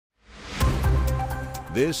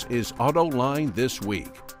This is AutoLine This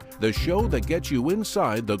Week, the show that gets you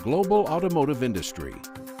inside the global automotive industry.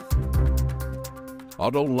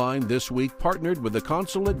 AutoLine This Week partnered with the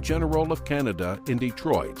Consulate General of Canada in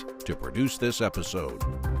Detroit to produce this episode.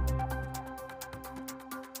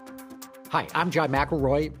 Hi, I'm John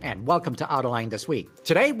McElroy, and welcome to AutoLine This Week.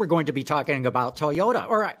 Today, we're going to be talking about Toyota,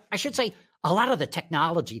 or I should say, a lot of the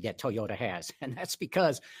technology that Toyota has. And that's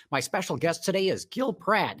because my special guest today is Gil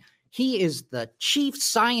Pratt. He is the chief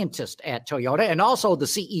scientist at Toyota and also the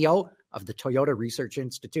CEO of the Toyota Research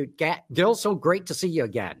Institute. Gil, so great to see you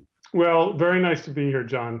again. Well, very nice to be here,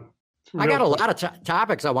 John. I got a lot of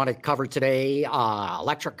topics I want to cover today,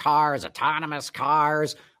 electric cars, autonomous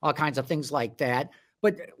cars, all kinds of things like that.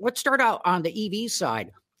 But let's start out on the EV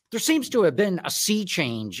side. There seems to have been a sea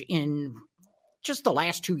change in just the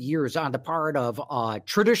last 2 years on the part of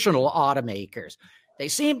traditional automakers. They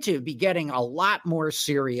seem to be getting a lot more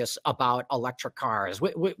serious about electric cars.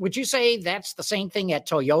 Would you say that's the same thing at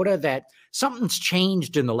Toyota, that something's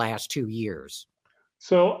changed in the last 2 years?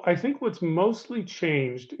 So I think what's mostly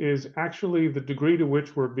changed is actually the degree to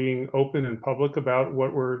which we're being open and public about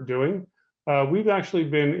what we're doing. We've actually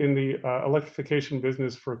been in the electrification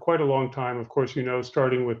business for quite a long time. Of course, you know,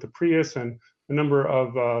 starting with the Prius and a number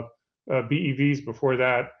of BEVs before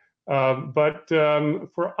that. But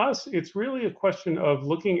for us, it's really a question of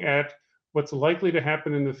looking at what's likely to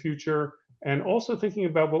happen in the future and also thinking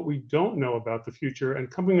about what we don't know about the future and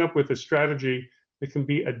coming up with a strategy that can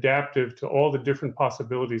be adaptive to all the different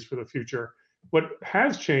possibilities for the future. What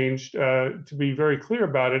has changed, to be very clear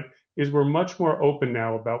about it, is we're much more open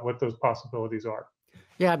now about what those possibilities are.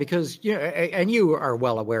 Yeah, because, and you are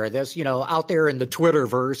well aware of this, out there in the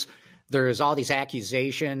Twitterverse, there's all these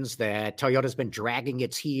accusations that Toyota's been dragging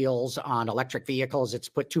its heels on electric vehicles. It's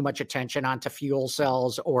put too much attention onto fuel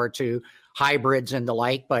cells or to hybrids and the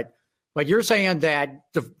like. But you're saying that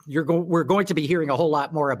we're going to be hearing a whole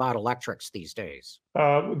lot more about electrics these days.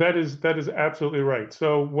 That is absolutely right.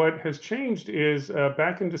 So what has changed is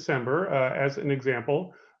back in December, as an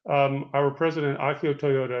example, our president, Akio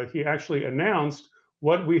Toyoda, he actually announced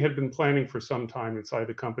what we had been planning for some time inside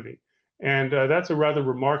the company. And that's a rather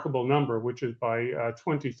remarkable number, which is by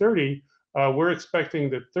 2030, we're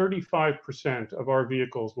expecting that 35% of our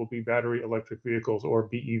vehicles will be battery electric vehicles, or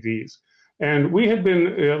BEVs. And we had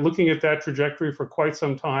been looking at that trajectory for quite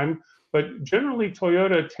some time, but generally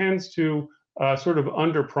Toyota tends to sort of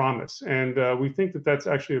under-promise. And we think that that's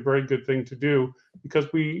actually a very good thing to do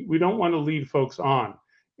because we don't want to lead folks on.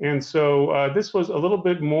 And so this was a little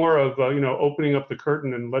bit more of, opening up the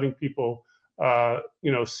curtain and letting people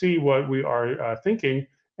see what we are thinking.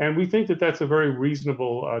 And we think that that's a very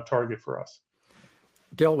reasonable target for us.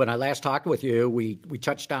 Gil, when I last talked with you, we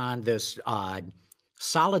touched on this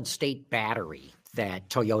solid state battery that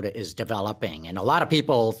Toyota is developing. And a lot of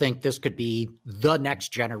people think this could be the next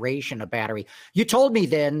generation of battery. You told me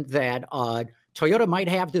then that Toyota might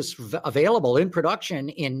have this available in production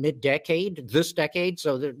in this decade,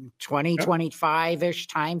 so the 2025-ish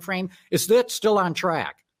timeframe. Is that still on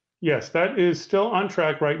track? Yes, that is still on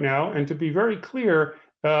track right now. And to be very clear,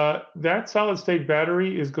 that solid state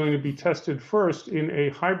battery is going to be tested first in a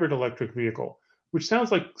hybrid electric vehicle, which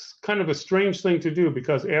sounds like kind of a strange thing to do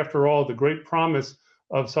because, after all, the great promise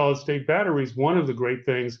of solid state batteries, one of the great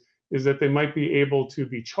things is that they might be able to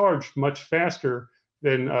be charged much faster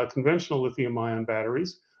than conventional lithium ion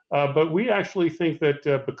batteries. But we actually think that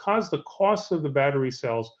because the costs of the battery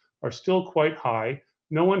cells are still quite high,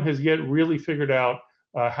 no one has yet really figured out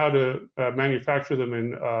how to manufacture them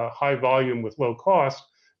in high volume with low cost,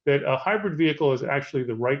 that a hybrid vehicle is actually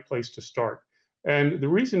the right place to start. And the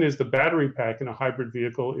reason is the battery pack in a hybrid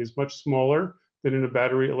vehicle is much smaller than in a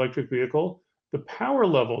battery electric vehicle. The power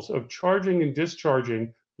levels of charging and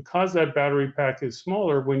discharging, because that battery pack is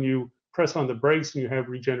smaller, when you press on the brakes and you have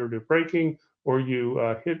regenerative braking, or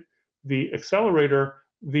you hit the accelerator,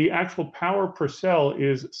 the actual power per cell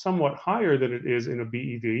is somewhat higher than it is in a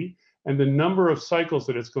BEV. And the number of cycles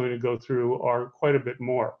that it's going to go through are quite a bit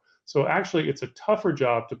more. So actually, it's a tougher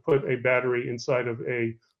job to put a battery inside of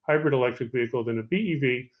a hybrid electric vehicle than a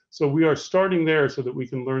BEV. So we are starting there so that we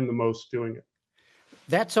can learn the most doing it.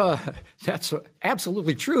 That's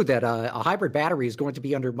absolutely true that a hybrid battery is going to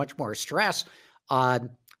be under much more stress.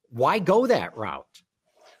 Why go that route?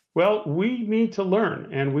 Well, we need to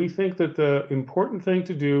learn. And we think that the important thing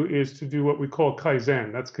to do is to do what we call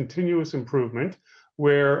Kaizen. That's continuous improvement,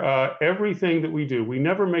 where everything that we do, we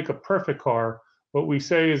never make a perfect car. What we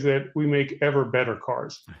say is that we make ever better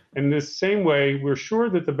cars. And in this same way, we're sure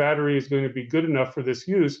that the battery is going to be good enough for this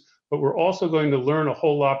use, but we're also going to learn a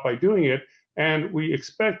whole lot by doing it. And we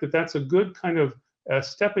expect that that's a good kind of a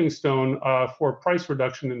stepping stone for price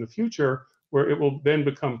reduction in the future, where it will then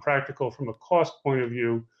become practical from a cost point of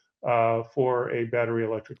view for a battery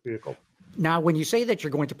electric vehicle. Now, when you say that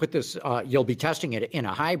you're going to put this, you'll be testing it in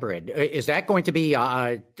a hybrid, is that going to be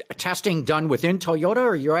testing done within Toyota,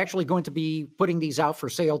 or you're actually going to be putting these out for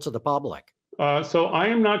sale to the public? So I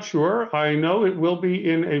am not sure. I know it will be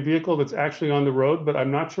in a vehicle that's actually on the road, but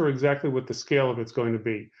I'm not sure exactly what the scale of it's going to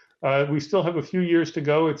be. We still have a few years to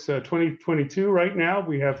go. It's 2022 right now.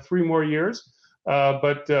 We have 3 more years,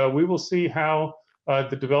 but we will see how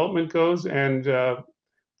the development goes, and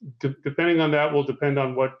depending on that will depend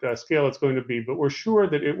on what scale it's going to be. But we're sure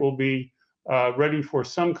that it will be ready for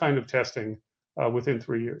some kind of testing within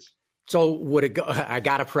 3 years. So would it go, I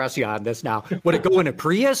got to press you on this now. Would it go in a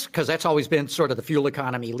Prius? Because that's always been sort of the fuel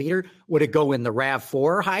economy leader. Would it go in the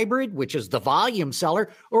RAV4 hybrid, which is the volume seller?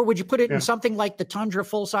 Or would you put it in something like the Tundra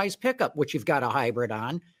full-size pickup, which you've got a hybrid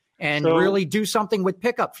on, and really do something with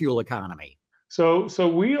pickup fuel economy? So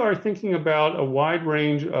we are thinking about a wide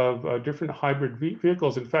range of different hybrid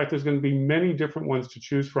vehicles. In fact, there's going to be many different ones to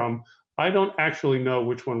choose from. I don't actually know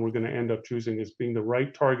which one we're going to end up choosing as being the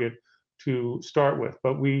right target to start with,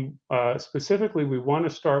 but we specifically, we want to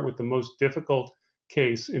start with the most difficult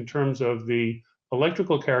case in terms of the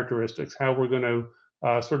electrical characteristics, how we're going to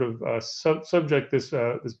subject this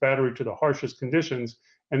battery to the harshest conditions.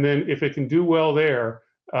 And then if it can do well there,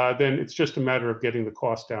 then it's just a matter of getting the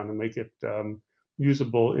cost down and make it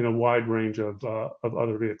usable in a wide range of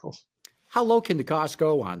other vehicles. How low can the cost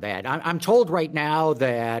go on that? I'm told right now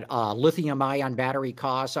that lithium-ion battery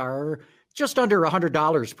costs are just under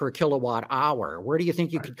 $100 per kilowatt hour. Where do you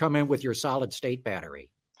think you could come in with your solid-state battery?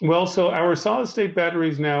 Well, so our solid-state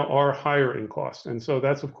batteries now are higher in cost, and so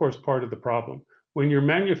that's, of course, part of the problem. When you're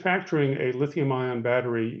manufacturing a lithium-ion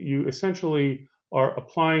battery, you essentially are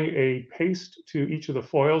applying a paste to each of the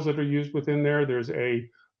foils that are used within there. There's a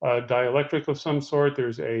dielectric of some sort.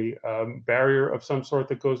 There's a barrier of some sort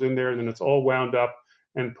that goes in there, and then it's all wound up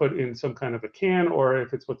and put in some kind of a can, or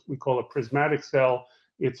if it's what we call a prismatic cell,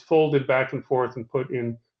 it's folded back and forth and put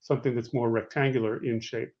in something that's more rectangular in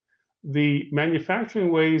shape. The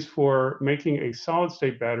manufacturing ways for making a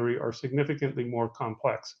solid-state battery are significantly more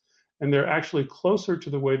complex, and they're actually closer to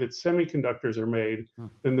the way that semiconductors are made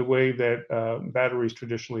than the way that batteries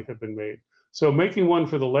traditionally have been made. So making one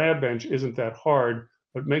for the lab bench isn't that hard,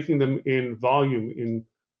 but making them in volume, in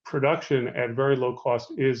production at very low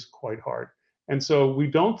cost is quite hard. And so we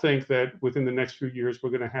don't think that within the next few years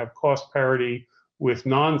we're going to have cost parity with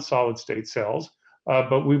non-solid state cells,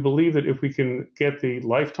 but we believe that if we can get the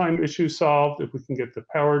lifetime issue solved, if we can get the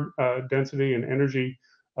power density and energy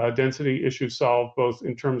density issue solved, both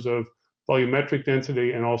in terms of volumetric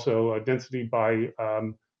density and also density by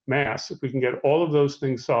mass, if we can get all of those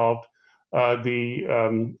things solved,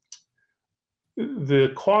 the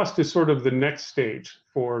cost is sort of the next stage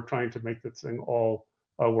for trying to make this thing all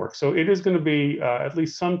work. So it is going to be at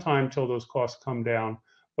least some time till those costs come down.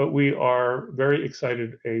 But we are very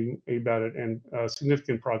excited about it, and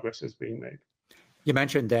significant progress is being made. You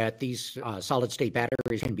mentioned that these solid-state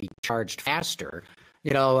batteries can be charged faster.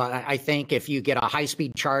 You know, I think if you get a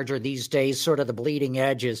high-speed charger these days, sort of the bleeding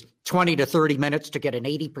edge is 20 to 30 minutes to get an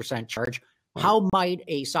 80% charge. How might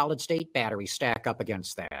a solid-state battery stack up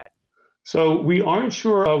against that? So we aren't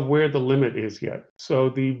sure of where the limit is yet. So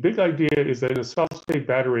the big idea is that in a solid-state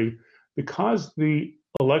battery, because the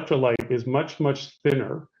electrolyte is much, much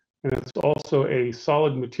thinner, and it's also a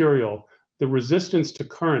solid material, the resistance to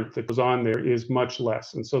current that goes on there is much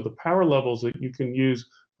less. And so the power levels that you can use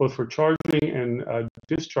both for charging and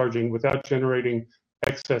discharging without generating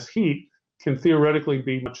excess heat can theoretically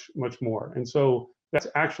be much, much more. And so that's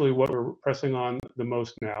actually what we're pressing on the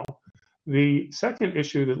most now. The second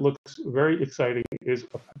issue that looks very exciting is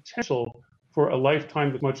a potential for a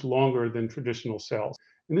lifetime that's much longer than traditional cells.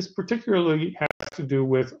 And this particularly has to do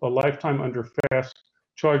with a lifetime under fast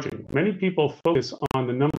charging. Many people focus on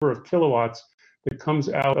the number of kilowatts that comes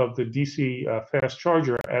out of the DC fast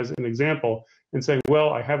charger as an example and saying,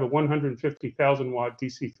 well, I have a 150,000 watt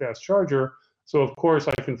DC fast charger, so of course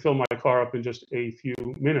I can fill my car up in just a few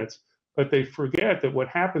minutes. But they forget that what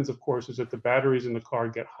happens, of course, is that the batteries in the car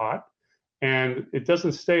get hot, and it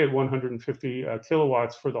doesn't stay at 150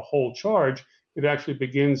 kilowatts for the whole charge. It actually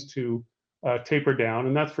begins to taper down,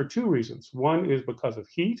 and that's for two reasons. One is because of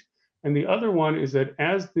heat, and the other one is that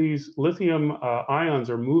as these lithium ions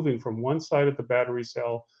are moving from one side of the battery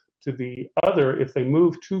cell to the other, if they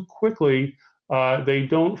move too quickly, they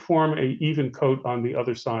don't form an even coat on the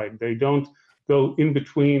other side. They don't go in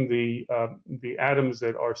between the atoms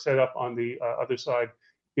that are set up on the other side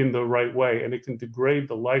in the right way, and it can degrade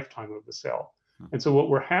the lifetime of the cell. And so what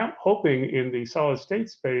we're hoping in the solid state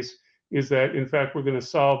space is that, in fact, we're going to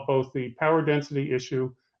solve both the power density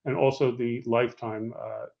issue and also the lifetime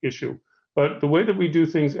issue. But the way that we do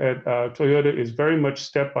things at Toyota is very much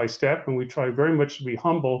step by step, and we try very much to be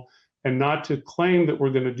humble and not to claim that we're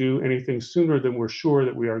going to do anything sooner than we're sure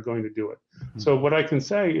that we are going to do it. Mm-hmm. So what I can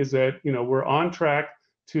say is that we're on track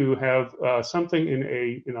to have something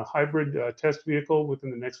in a hybrid test vehicle within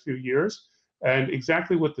the next few years, and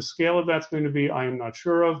exactly what the scale of that's going to be, I am not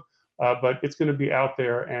sure of, but it's going to be out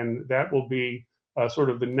there, and that will be sort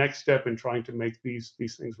of the next step in trying to make these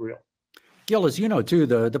things real. Gil, as you know, too,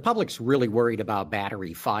 the public's really worried about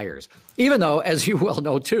battery fires, even though, as you well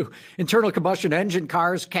know, too, internal combustion engine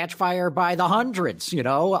cars catch fire by the hundreds,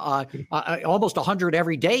 almost 100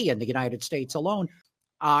 every day in the United States alone.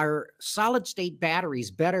 Are solid state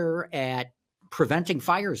batteries better at preventing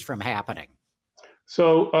fires from happening?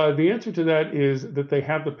 So the answer to that is that they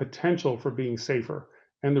have the potential for being safer.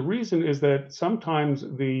 And the reason is that sometimes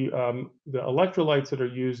the electrolytes that are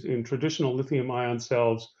used in traditional lithium-ion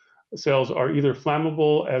cells are either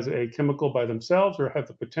flammable as a chemical by themselves or have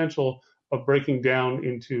the potential of breaking down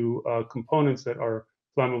into components that are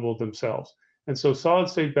flammable themselves. And so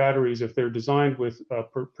solid-state batteries, if they're designed with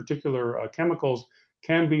particular chemicals,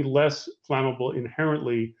 can be less flammable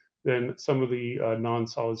inherently than some of the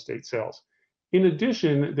non-solid-state cells. In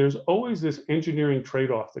addition, there's always this engineering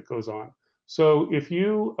trade-off that goes on. So if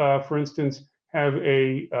you, for instance, have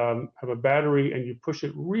a battery and you push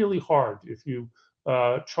it really hard, if you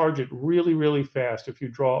charge it really, really fast, if you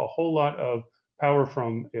draw a whole lot of power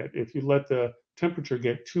from it, if you let the temperature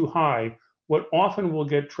get too high, what often will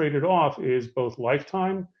get traded off is both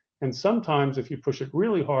lifetime and sometimes, if you push it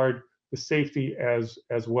really hard, the safety as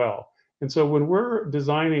well. And so when we're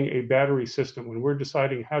designing a battery system, when we're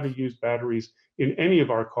deciding how to use batteries in any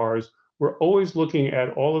of our cars, we're always looking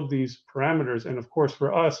at all of these parameters. And of course,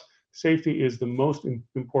 for us, safety is the most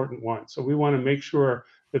important one. So we want to make sure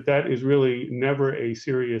that that is really never a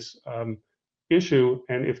serious issue.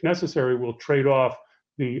 And if necessary, we'll trade off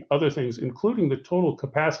the other things, including the total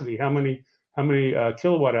capacity, how many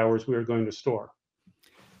kilowatt hours we are going to store.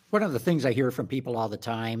 One of the things I hear from people all the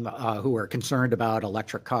time who are concerned about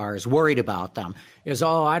electric cars, worried about them, is,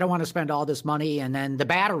 I don't want to spend all this money and then the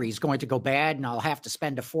battery's going to go bad and I'll have to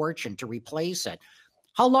spend a fortune to replace it.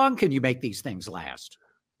 How long can you make these things last?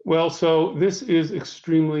 Well, so this is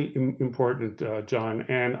extremely important, John.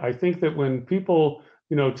 And I think that when people,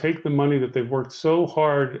 take the money that they've worked so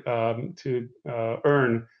hard to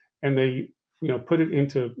earn and they, put it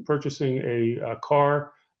into purchasing a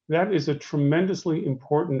car, that is a tremendously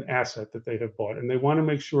important asset that they have bought. And they want to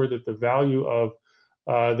make sure that the value of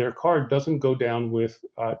their car doesn't go down with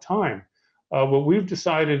time. What we've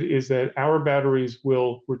decided is that our batteries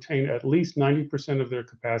will retain at least 90% of their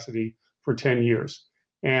capacity for 10 years.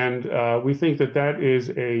 And we think that that is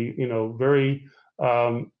a very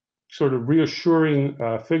sort of reassuring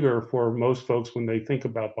figure for most folks when they think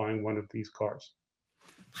about buying one of these cars.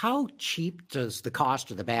 How cheap does the cost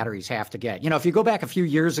of the batteries have to get? If you go back a few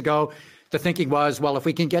years ago, the thinking was, well, if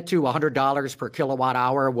we can get to $100 per kilowatt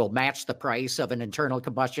hour, we'll match the price of an internal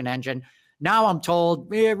combustion engine. Now I'm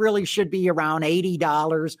told it really should be around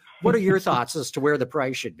 $80. What are your thoughts as to where the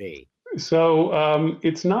price should be? So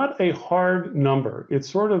it's not a hard number. It's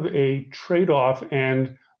sort of a trade-off.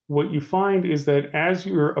 And what you find is that as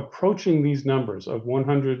you're approaching these numbers of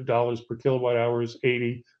 $100 per kilowatt hours,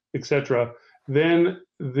 80, et cetera, then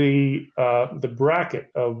the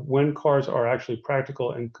bracket of when cars are actually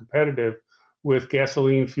practical and competitive with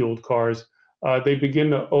gasoline-fueled cars, they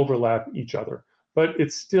begin to overlap each other. But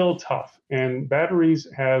it's still tough. And batteries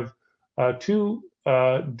have two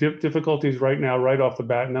difficulties right now, right off the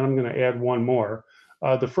bat, and then I'm going to add one more.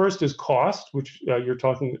 The first is cost, which you're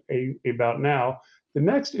talking about now. The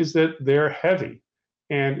next is that they're heavy.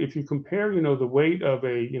 And if you compare, the weight of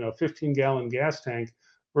a 15-gallon gas tank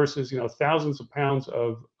versus thousands of pounds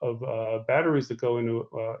of batteries that go into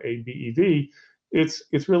a BEV,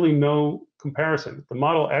 it's really no comparison. The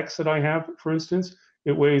Model X that I have, for instance,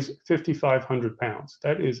 it weighs 5,500 pounds.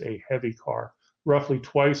 That is a heavy car, roughly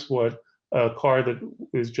twice what a car that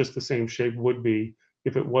is just the same shape would be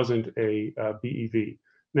if it wasn't a BEV.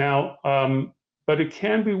 Now, but it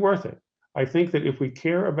can be worth it. I think that if we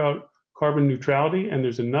care about carbon neutrality and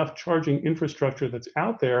there's enough charging infrastructure that's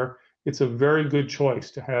out there, it's a very good choice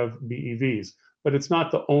to have BEVs, but it's not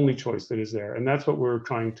the only choice that is there. And that's what we're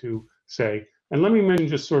trying to say. And let me mention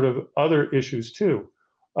just sort of other issues too.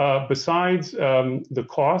 Besides the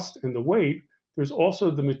cost and the weight, there's also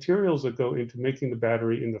the materials that go into making the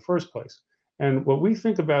battery in the first place. And what we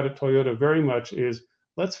think about at Toyota very much is,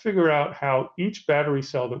 let's figure out how each battery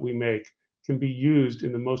cell that we make can be used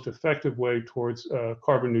in the most effective way towards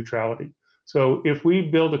carbon neutrality. So if we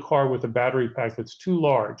build a car with a battery pack that's too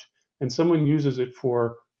large and someone uses it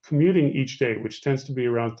for commuting each day, which tends to be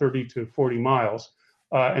around 30 to 40 miles,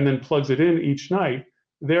 and then plugs it in each night,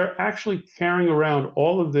 they're actually carrying around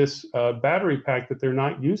all of this battery pack that they're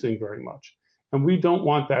not using very much. And we don't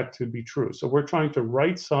want that to be true. So we're trying to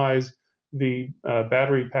right size the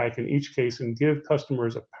battery pack in each case and give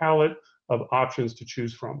customers a palette of options to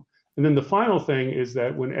choose from. And then the final thing is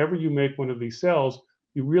that whenever you make one of these cells,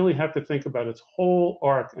 you really have to think about its whole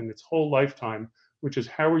arc and its whole lifetime, which is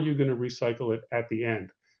how are you going to recycle it at the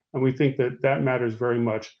end? And we think that that matters very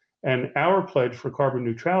much. And our pledge for carbon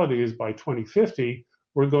neutrality is by 2050,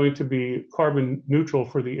 we're going to be carbon neutral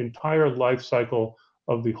for the entire life cycle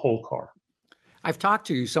of the whole car. I've talked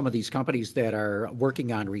to some of these companies that are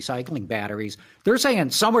working on recycling batteries. They're saying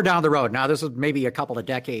somewhere down the road, now this is maybe a couple of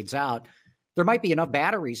decades out, there might be enough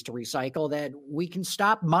batteries to recycle that we can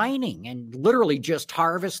stop mining and literally just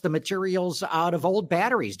harvest the materials out of old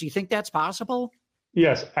batteries. Do you think that's possible?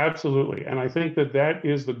 Yes, absolutely. And I think that that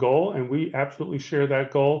is the goal, and we absolutely share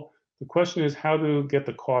that goal. The question is how to get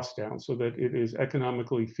the cost down so that it is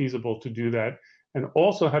economically feasible to do that, and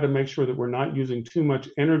also how to make sure that we're not using too much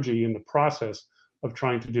energy in the process of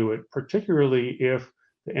trying to do it, particularly if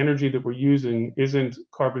the energy that we're using isn't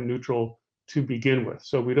carbon neutral to begin with.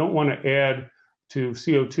 So we don't want to add to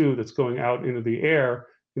CO2 that's going out into the air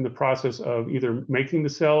in the process of either making the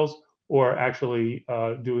cells or actually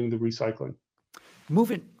doing the recycling.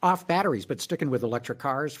 Moving off batteries, but sticking with electric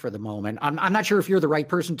cars for the moment. I'm not sure if you're the right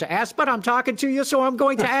person to ask, but I'm talking to you, so I'm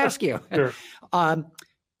going to ask you. Sure.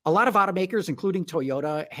 A lot of automakers, including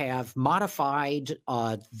Toyota, have modified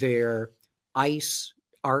their ICE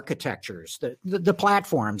architectures, the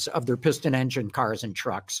platforms of their piston engine cars and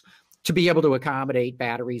trucks to be able to accommodate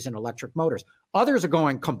batteries and electric motors. Others are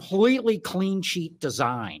going completely clean sheet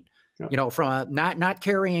design. You know, from not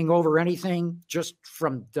carrying over anything, just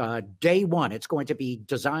from day one, it's going to be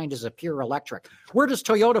designed as a pure electric. Where does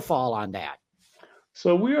Toyota fall on that?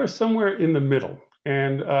 So we are somewhere in the middle.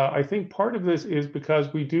 And I think part of this is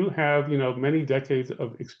because we do have, many decades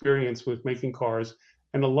of experience with making cars.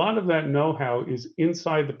 And a lot of that know-how is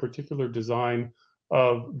inside the particular design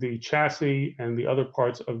of the chassis and the other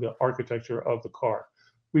parts of the architecture of the car.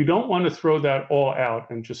 We don't want to throw that all out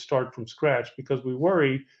and just start from scratch because we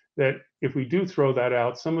worry that if we do throw that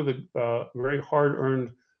out, some of the very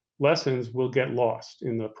hard-earned lessons will get lost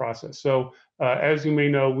in the process. So as you may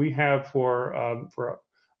know, we have for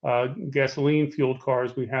gasoline-fueled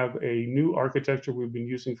cars, we have a new architecture we've been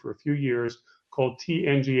using for a few years called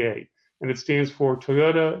TNGA, and it stands for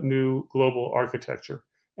Toyota New Global Architecture.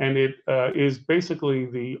 And it is basically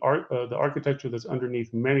the architecture that's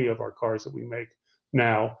underneath many of our cars that we make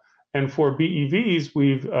now. And for BEVs,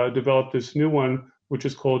 we've developed this new one, which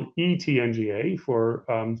is called eTNGA for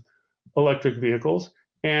electric vehicles.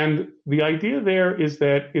 And the idea there is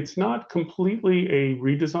that it's not completely a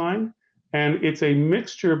redesign, and it's a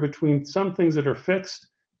mixture between some things that are fixed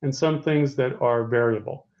and some things that are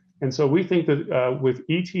variable. And so we think that with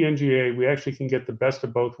eTNGA, we actually can get the best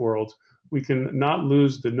of both worlds. We can not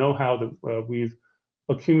lose the know-how that we've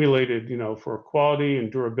accumulated, for quality and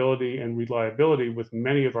durability and reliability with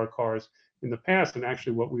many of our cars in the past, and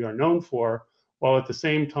actually what we are known for, while at the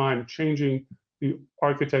same time changing the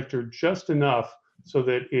architecture just enough so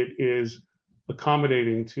that it is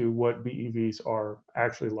accommodating to what BEVs are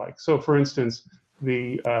actually like. So for instance,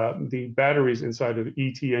 the batteries inside of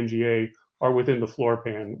eTNGA are within the floor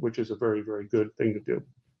pan, which is a very, very good thing to do.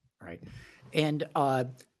 Right. And I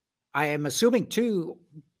am assuming too,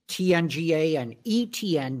 TNGA and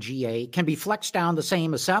eTNGA can be flexed down the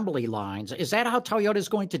same assembly lines. Is that how Toyota is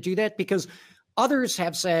going to do that? Because others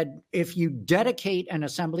have said if you dedicate an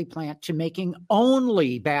assembly plant to making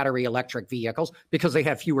only battery electric vehicles because they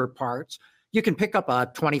have fewer parts, you can pick up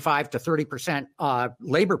a 25 to 30%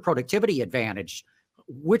 labor productivity advantage.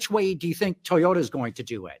 Which way do you think Toyota is going to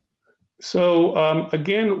do it? So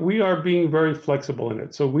again, we are being very flexible in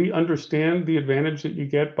it. So we understand the advantage that you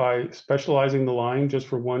get by specializing the line just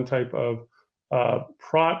for one type of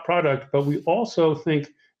product, but we also think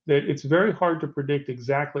that it's very hard to predict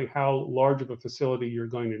exactly how large of a facility you're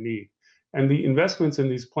going to need. And the investments in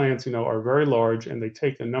these plants, are very large, and they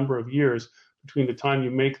take a number of years between the time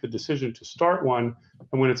you make the decision to start one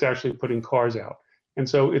and when it's actually putting cars out. And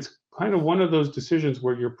so it's kind of one of those decisions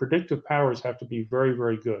where your predictive powers have to be very,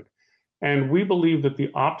 very good. And we believe that the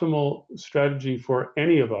optimal strategy for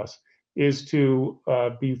any of us is to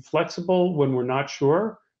be flexible when we're not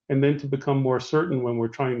sure, and then to become more certain when we're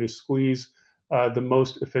trying to squeeze the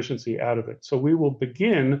most efficiency out of it. So we will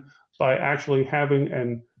begin by actually having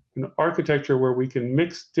an an architecture where we can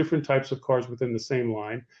mix different types of cars within the same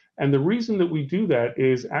line. And the reason that we do that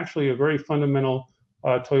is actually a very fundamental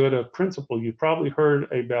Toyota principle. You've probably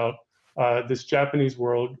heard about this Japanese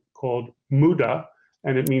word called muda,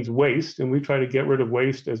 and it means waste. And we try to get rid of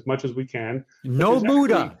waste as much as we can. No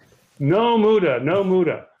muda. No muda, no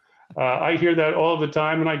muda. I hear that all the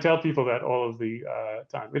time, and I tell people that all of the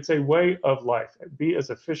time. It's a way of life. Be as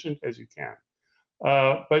efficient as you can.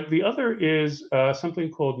 But the other is something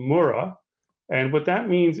called mura. And what that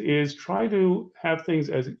means is try to have things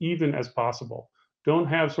as even as possible. Don't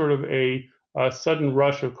have sort of a sudden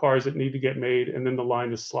rush of cars that need to get made, and then the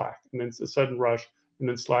line is slack, and then it's a sudden rush, and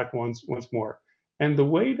then slack once more. And the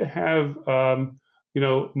way to have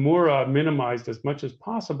mura minimized as much as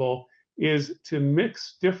possible is to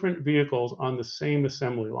mix different vehicles on the same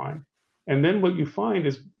assembly line. And then what you find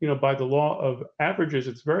is, by the law of averages,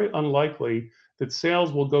 it's very unlikely that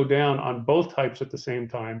sales will go down on both types at the same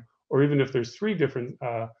time, or even if there's three different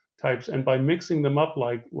types. And by mixing them up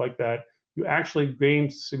like that, you actually gain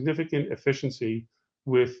significant efficiency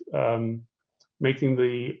with making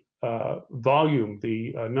the volume,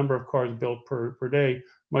 the number of cars built per day,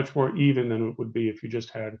 much more even than it would be if you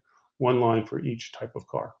just had one line for each type of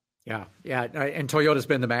car. Yeah. And Toyota's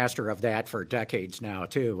been the master of that for decades now,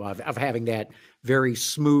 too, of having that very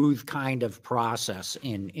smooth kind of process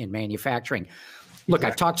in manufacturing. Look,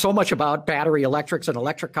 I've talked so much about battery electrics and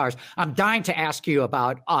electric cars. I'm dying to ask you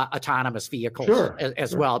about autonomous vehicles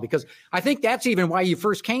as well, because I think that's even why you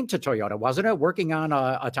first came to Toyota, wasn't it? Working on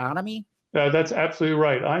autonomy? That's absolutely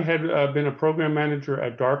right. I had been a program manager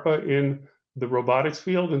at DARPA in the robotics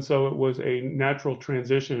field, and so it was a natural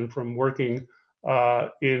transition from working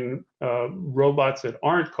in robots that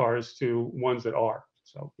aren't cars to ones that are.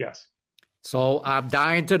 So, yes. So I'm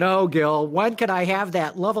dying to know, Gil, when can I have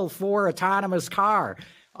that level 4 autonomous car?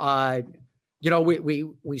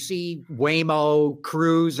 We see Waymo,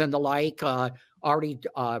 Cruise, and the like already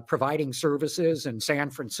providing services in San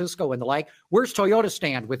Francisco and the like. Where's Toyota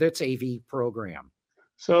stand with its AV program?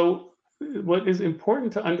 So what is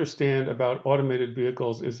important to understand about automated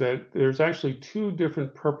vehicles is that there's actually two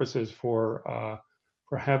different purposes for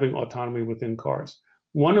having autonomy within cars.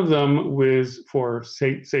 One of them was for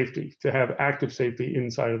safety, to have active safety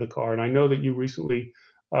inside of the car. And I know that you recently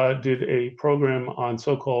did a program on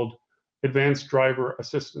so-called advanced driver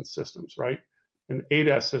assistance systems, right? And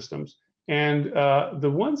ADAS systems. And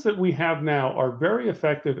the ones that we have now are very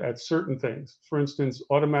effective at certain things. For instance,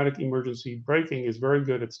 automatic emergency braking is very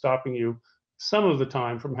good at stopping you some of the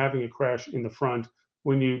time from having a crash in the front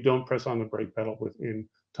when you don't press on the brake pedal within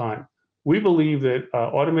time. We believe that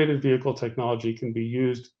automated vehicle technology can be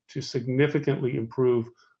used to significantly improve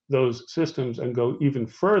those systems and go even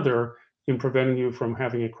further in preventing you from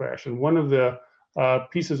having a crash. And one of the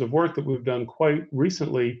pieces of work that we've done quite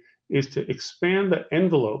recently is to expand the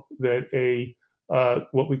envelope that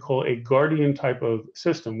what we call a guardian type of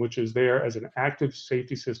system, which is there as an active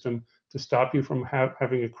safety system to stop you from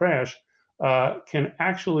having a crash, can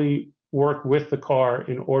actually work with the car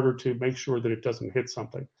in order to make sure that it doesn't hit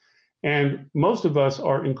something. And most of us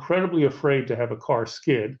are incredibly afraid to have a car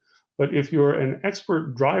skid. But if you're an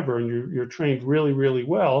expert driver and you're trained really, really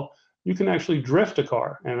well, you can actually drift a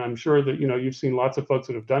car. And I'm sure that you've seen lots of folks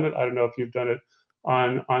that have done it. I don't know if you've done it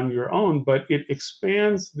on your own, but it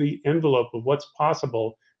expands the envelope of what's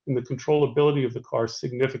possible in the controllability of the car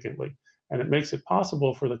significantly. And it makes it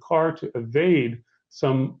possible for the car to evade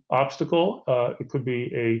some obstacle. It could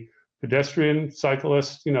be a pedestrian,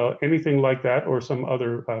 cyclist, anything like that, or some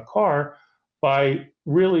other car, by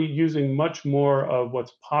really using much more of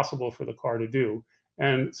what's possible for the car to do.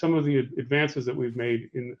 And some of the advances that we've made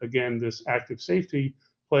in, again, this active safety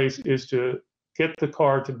place is to get the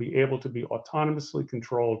car to be able to be autonomously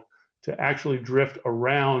controlled, to actually drift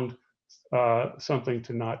around something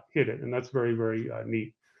to not hit it. And that's very, very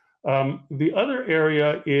neat. The other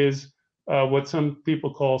area is what some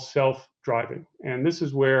people call self-driving. And this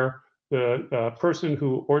is where the person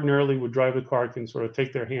who ordinarily would drive the car can sort of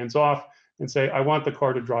take their hands off and say, I want the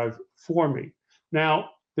car to drive for me. Now,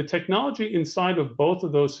 the technology inside of both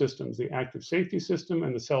of those systems, the active safety system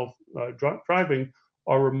and the self-driving,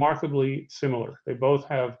 are remarkably similar. They both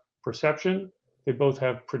have perception, they both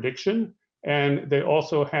have prediction, and they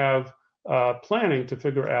also have planning to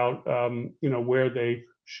figure out where they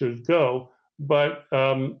should go. But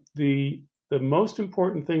the most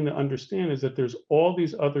important thing to understand is that there's all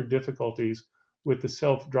these other difficulties with the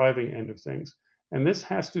self-driving end of things. And this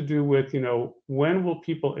has to do with, when will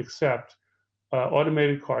people accept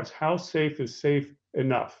automated cars? How safe is safe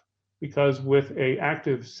enough? Because with an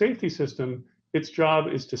active safety system, its job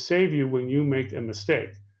is to save you when you make a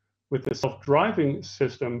mistake. with the self-driving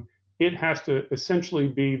system, it has to essentially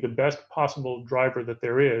be the best possible driver that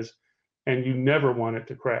there is, and you never want it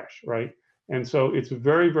to crash, right? And so it's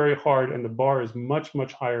very, very hard, and the bar is much,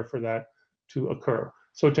 much higher for that to occur.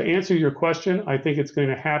 So to answer your question, I think it's going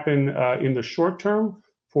to happen in the short term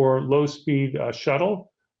for low-speed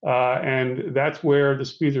shuttle, and that's where the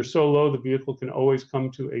speeds are so low, the vehicle can always come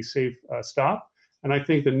to a safe stop. And I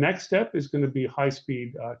think the next step is going to be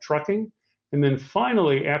high-speed trucking. And then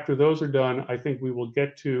finally, after those are done, I think we will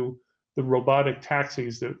get to the robotic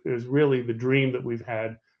taxis that is really the dream that we've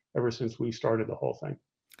had ever since we started the whole thing.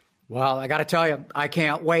 Well, I got to tell you, I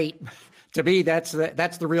can't wait. To me, that's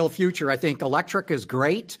the real future. I think electric is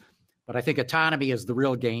great, but I think autonomy is the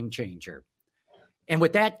real game changer. And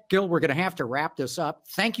with that, Gil, we're going to have to wrap this up.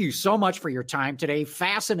 Thank you so much for your time today.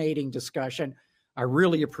 Fascinating discussion. I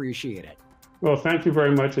really appreciate it. Well, thank you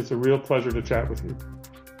very much. It's a real pleasure to chat with you.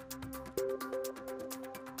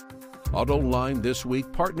 AutoLine This Week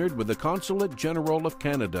partnered with the Consulate General of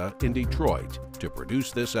Canada in Detroit to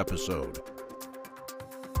produce this episode.